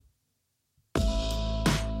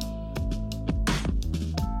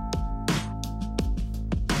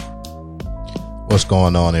What's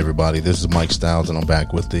going on, everybody? This is Mike Styles, and I'm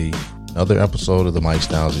back with another episode of the Mike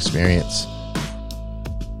Styles Experience.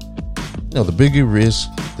 You know, the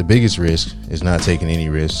biggest risk is not taking any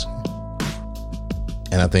risk.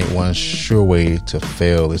 And I think one sure way to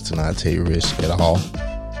fail is to not take risk at all.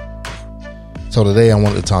 So today I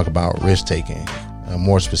wanted to talk about risk taking,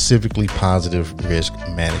 more specifically positive risk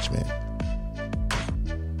management.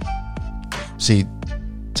 See,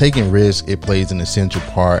 taking risk, it plays an essential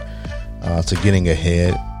part to getting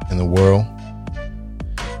ahead in the world.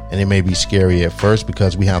 And it may be scary at first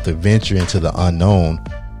because we have to venture into the unknown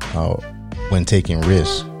when taking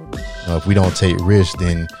risks. If we don't take risks,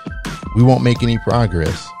 then we won't make any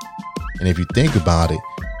progress. And if you think about it,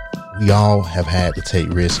 we all have had to take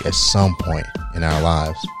risks at some point in our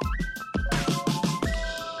lives.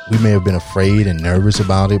 We may have been afraid and nervous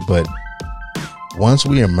about it, but once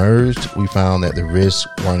we emerged, we found that the risks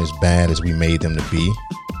weren't as bad as we made them to be.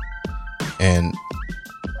 And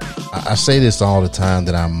I say this all the time,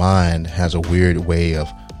 that our mind has a weird way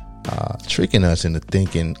of tricking us into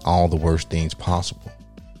thinking all the worst things possible,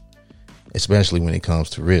 especially when it comes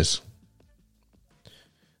to risk.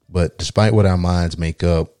 But despite what our minds make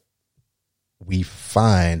up, we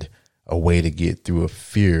find a way to get through a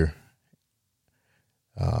fear,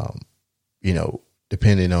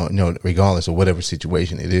 depending on, regardless of whatever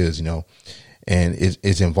situation it is, and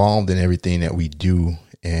it's involved in everything that we do.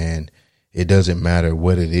 And it doesn't matter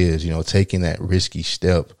what it is, taking that risky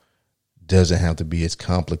step doesn't have to be as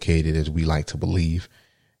complicated as we like to believe.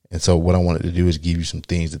 And so what I wanted to do is give you some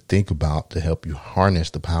things to think about to help you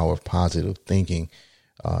harness the power of positive thinking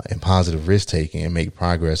and positive risk taking and make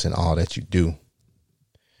progress in all that you do.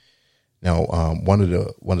 Now, one of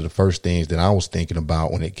the first things that I was thinking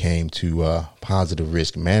about when it came to positive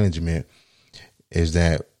risk management is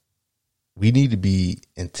that we need to be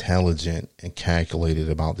intelligent and calculated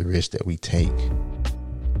about the risk that we take.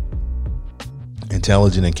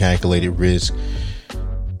 Intelligent and calculated risk,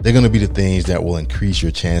 they're going to be the things that will increase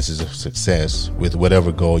your chances of success with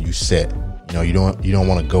whatever goal you set. You don't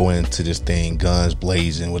want to go into this thing guns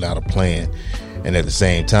blazing without a plan. And at the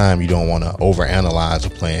same time, you don't want to overanalyze a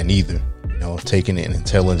plan either. Taking an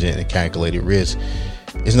intelligent and calculated risk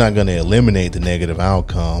is not going to eliminate the negative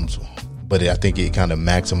outcomes, but I think it kind of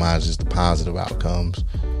maximizes the positive outcomes,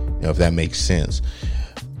 if that makes sense.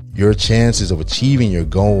 Your chances of achieving your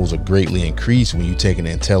goals are greatly increased when you take an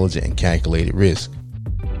intelligent and calculated risk.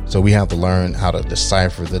 So we have to learn how to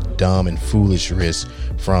decipher the dumb and foolish risks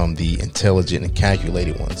from the intelligent and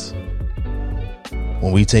calculated ones.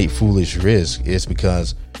 When we take foolish risks, it's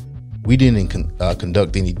because we didn't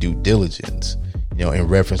conduct any due diligence, in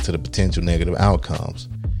reference to the potential negative outcomes.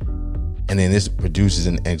 And then this produces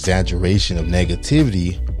an exaggeration of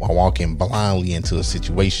negativity while walking blindly into a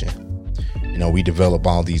situation. We develop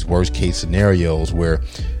all these worst case scenarios where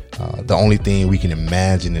the only thing we can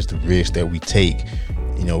imagine is the risk that we take.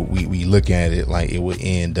 We look at it like it would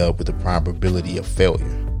end up with a probability of failure.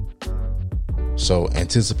 So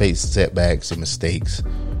anticipate setbacks and mistakes.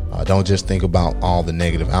 Don't just think about all the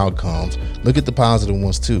negative outcomes. Look at the positive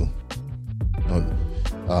ones too.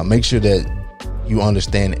 Make sure that you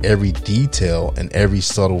understand every detail and every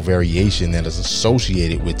subtle variation that is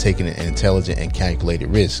associated with taking an intelligent and calculated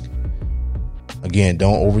risk. Again,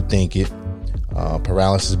 don't overthink it.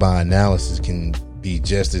 Paralysis by analysis can be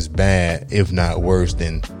just as bad, if not worse,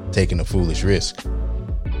 than taking a foolish risk.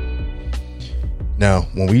 Now,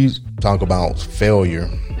 when we talk about failure,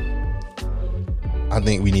 I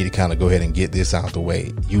think we need to kind of go ahead and get this out the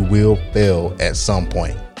way. You will fail at some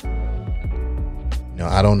point.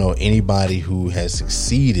 I don't know anybody who has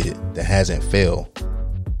succeeded that hasn't failed.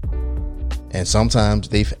 And sometimes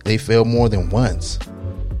they fail more than once.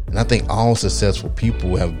 And I think all successful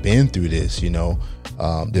people have been through this,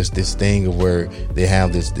 this thing of where they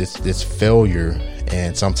have this failure,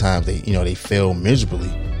 and sometimes they fail miserably.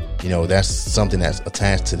 That's something that's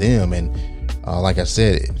attached to them. And like I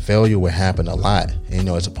said, failure will happen a lot. And,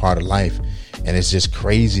 it's a part of life. And it's just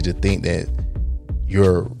crazy to think that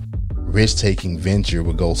your risk-taking venture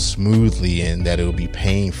will go smoothly and that it will be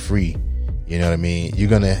pain-free. You know what I mean? You're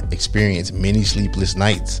going to experience many sleepless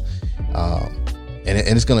nights. And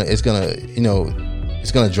it's gonna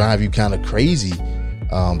drive you kind of crazy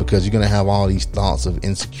because you're gonna have all these thoughts of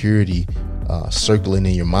insecurity circling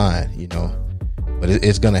in your mind, But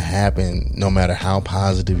it's gonna happen no matter how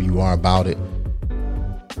positive you are about it.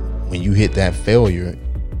 When you hit that failure,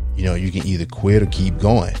 you can either quit or keep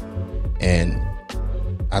going. And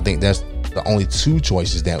I think that's the only two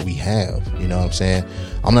choices that we have. You know what I'm saying?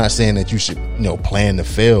 I'm not saying that you should, plan to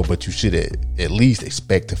fail, but you should at least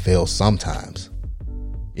expect to fail sometimes.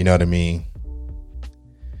 You know what I mean?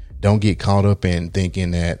 Don't get caught up in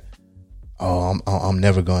thinking that, oh, I'm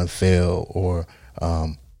never going to fail, or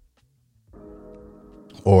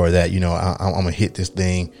that, I'm going to hit this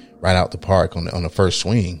thing right out the park on the first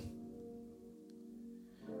swing.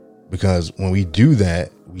 Because when we do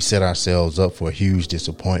that, we set ourselves up for a huge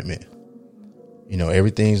disappointment.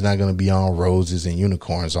 Everything's not going to be on roses and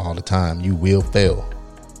unicorns all the time. You will fail.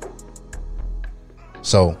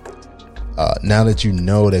 So now that you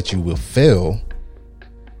know that you will fail,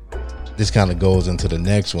 this kind of goes into the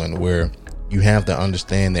next one, where you have to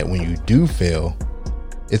understand that when you do fail,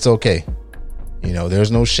 it's okay.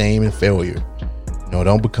 There's no shame in failure.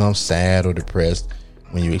 Don't become sad or depressed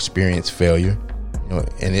when you experience failure.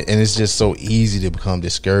 And it's just so easy to become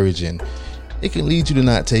discouraged, and it can lead you to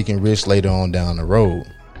not taking risks later on down the road.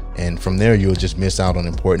 And from there, you'll just miss out on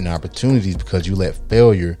important opportunities because you let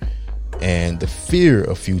failure and the fear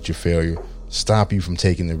of future failure stop you from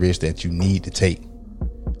taking the risk that you need to take.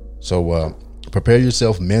 So prepare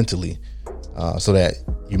yourself mentally so that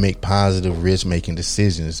you make positive risk-making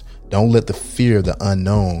decisions. Don't let the fear of the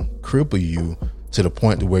unknown cripple you to the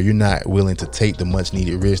point to where you're not willing to take the much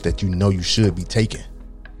needed risk that you should be taking.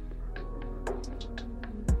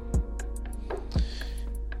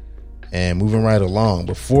 And moving right along,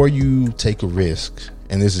 before you take a risk,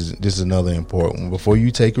 and this is another important one, before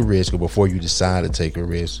you take a risk or before you decide to take a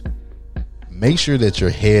risk, make sure that your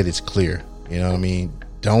head is clear. You know what I mean?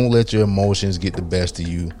 Don't let your emotions get the best of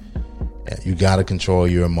you. You got to control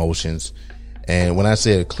your emotions. And when I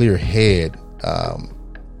say a clear head,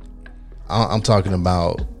 I'm talking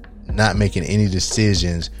about not making any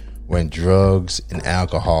decisions when drugs and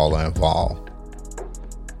alcohol are involved,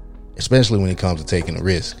 especially when it comes to taking a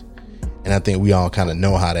risk. And I think we all kind of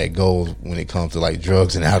know how that goes when it comes to like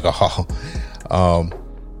drugs and alcohol.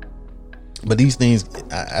 But these things,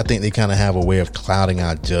 I think they kind of have a way of clouding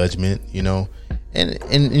our judgment, and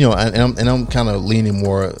I'm kind of leaning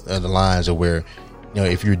more of the lines of where,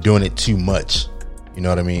 if you're doing it too much, you know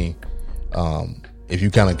what I mean? If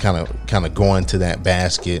you kind of go into that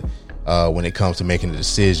basket when it comes to making a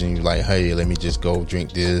decision, you're like, hey, let me just go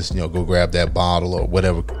drink this, go grab that bottle or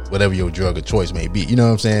whatever your drug of choice may be. You know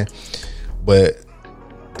what I'm saying? But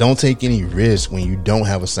don't take any risk when you don't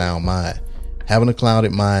have a sound mind. Having a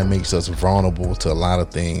clouded mind makes us vulnerable to a lot of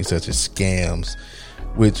things, such as scams,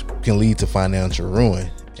 which can lead to financial ruin.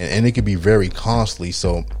 And it can be very costly.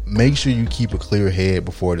 So make sure you keep a clear head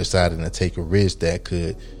before deciding to take a risk that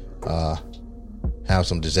could have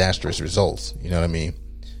some disastrous results. You know what I mean?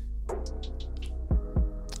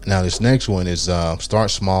 Now, this next one is start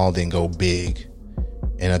small, then go big.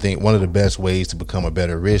 And I think one of the best ways to become a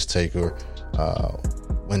better risk taker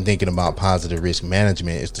when thinking about positive risk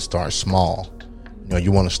management is to start small.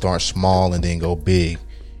 You want to start small and then go big.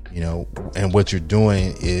 And what you're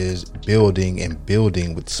doing is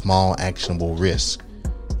building with small actionable risks.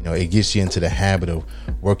 It gets you into the habit of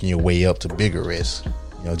working your way up to bigger risks.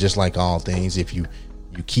 Just like all things, if you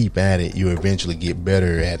keep at it, you eventually get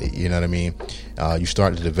better at it. You know what I mean? You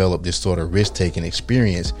start to develop this sort of risk-taking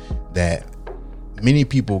experience that many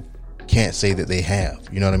people can't say that they have.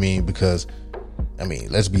 You know what I mean? Because,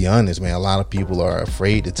 let's be honest, man, a lot of people are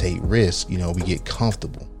afraid to take risks. We get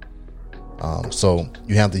comfortable. So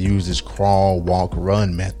you have to use this crawl, walk,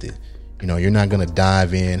 run method. You're not going to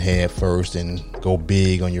dive in head first and go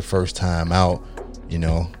big on your first time out,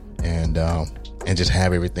 and just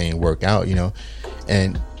have everything work out,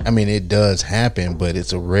 And it does happen, but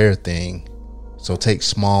it's a rare thing. So take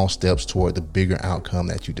small steps toward the bigger outcome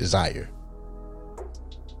that you desire.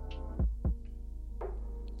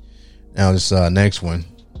 Now, this next one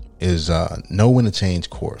is know when to change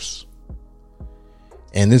course.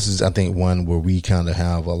 And this is, I think, one where we kind of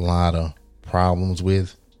have a lot of problems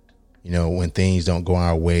with, when things don't go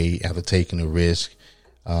our way after taking a risk,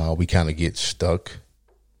 we kind of get stuck,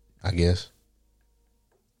 I guess.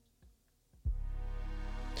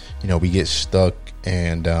 We get stuck,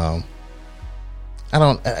 and I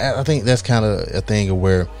think that's kind of a thing of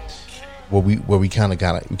where we kind of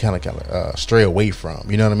gotta stray away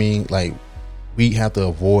from. You know what I mean? Like, we have to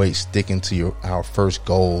avoid sticking to our first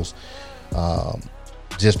goals,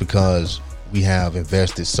 just because we have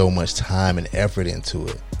invested so much time and effort into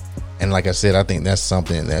it. And like I said, I think that's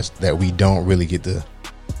something that we don't really get to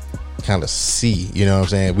kind of see. You know what I'm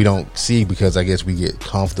saying? We don't see because I guess we get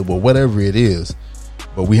comfortable, whatever it is.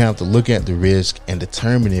 But we have to look at the risk and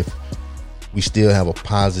determine if we still have a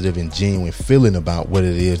positive and genuine feeling about what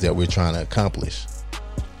it is that we're trying to accomplish.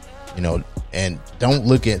 And don't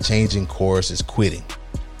look at changing course as quitting.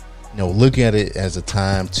 Look at it as a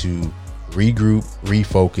time to regroup,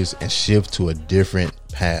 refocus, and shift to a different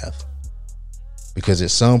path. because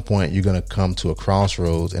at some point you're going to come to a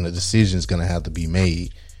crossroads and a decision is going to have to be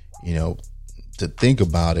made. To think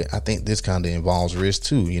about it, I think this kind of involves risk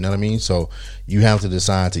too. You know what I mean? So you have to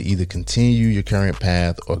decide to either continue your current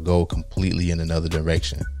path or go completely in another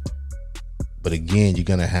direction. But again, you're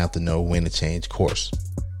going to have to know when to change course.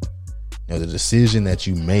 The decision that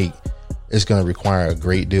you make is going to require a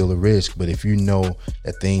great deal of risk. But if you know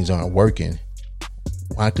that things aren't working,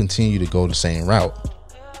 why continue to go the same route?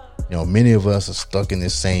 Many of us are stuck in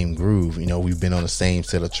this same groove. We've been on the same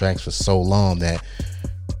set of tracks for so long that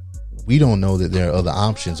we don't know that there are other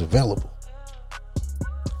options available.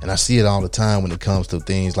 And I see it all the time when it comes to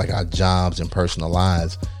things like our jobs and personal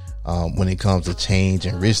lives. When it comes to change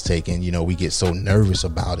and risk taking, we get so nervous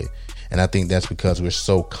about it. And I think that's because we're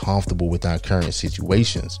so comfortable with our current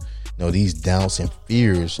situations. These doubts and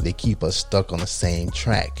fears, they keep us stuck on the same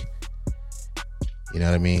track. You know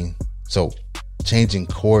what I mean? So changing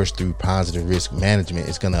course through positive risk management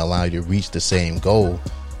is going to allow you to reach the same goal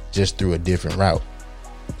just through a different route.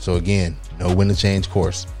 So again, know when to change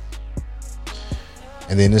course.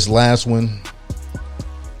 And then this last one,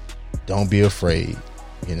 don't be afraid.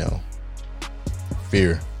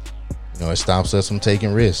 Fear, it stops us from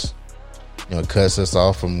taking risks. It cuts us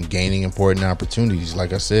off from gaining important opportunities,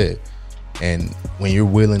 like I said. And when you're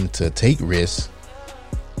willing to take risks,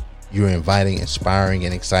 you're inviting inspiring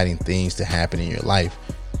and exciting things to happen in your life.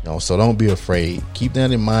 So don't be afraid. Keep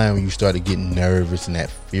that in mind when you start to get nervous and that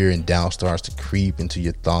fear and doubt starts to creep into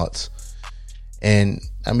your thoughts. And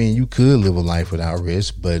you could live a life without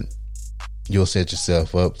risk, but you'll set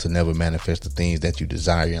yourself up to never manifest the things that you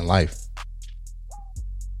desire in life.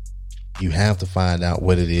 You have to find out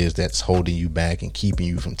what it is that's holding you back and keeping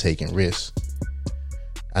you from taking risks.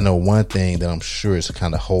 I know one thing that I'm sure is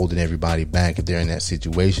kind of holding everybody back if they're in that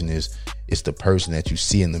situation is it's the person that you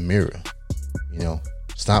see in the mirror.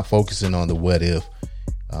 Stop focusing on the what if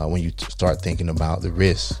when you start thinking about the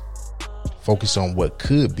risk. Focus on what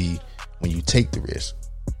could be when you take the risk.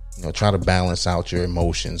 Try to balance out your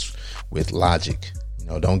emotions with logic.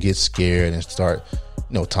 Don't get scared and start,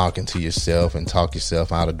 talking to yourself and talk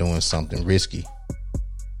yourself out of doing something risky.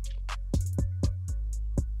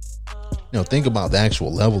 Think about the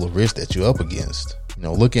actual level of risk that you're up against.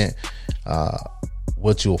 Look at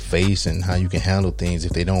what you'll face and how you can handle things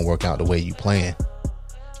if they don't work out the way you plan.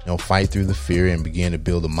 Fight through the fear and begin to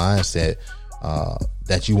build a mindset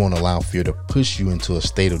that you won't allow fear to push you into a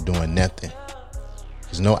state of doing nothing.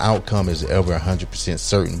 Because no outcome is ever 100%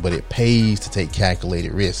 certain, but it pays to take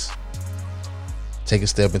calculated risks. Take a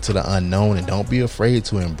step into the unknown and don't be afraid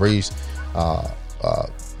to embrace,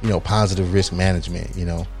 positive risk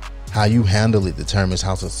management. How you handle it determines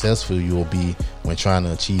how successful you will be when trying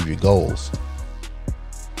to achieve your goals.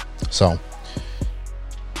 So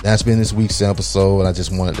that's been this week's episode. I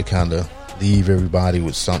just wanted to kind of leave everybody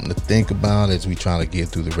with something to think about as we try to get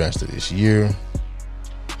through the rest of this year.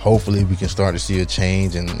 Hopefully we can start to see a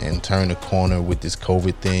change and turn the corner with this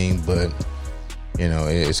COVID thing, but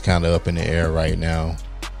it's kind of up in the air right now.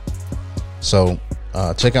 So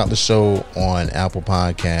check out the show on Apple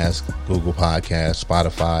Podcasts, Google Podcasts,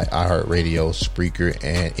 Spotify, iHeartRadio, Spreaker,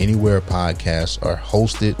 and anywhere podcasts are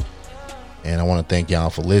hosted. And I want to thank y'all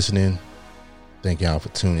for listening. Thank y'all for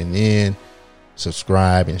tuning in.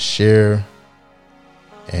 Subscribe and share.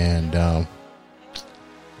 And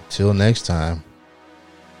until next time,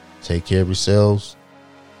 take care of yourselves.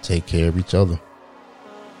 Take care of each other.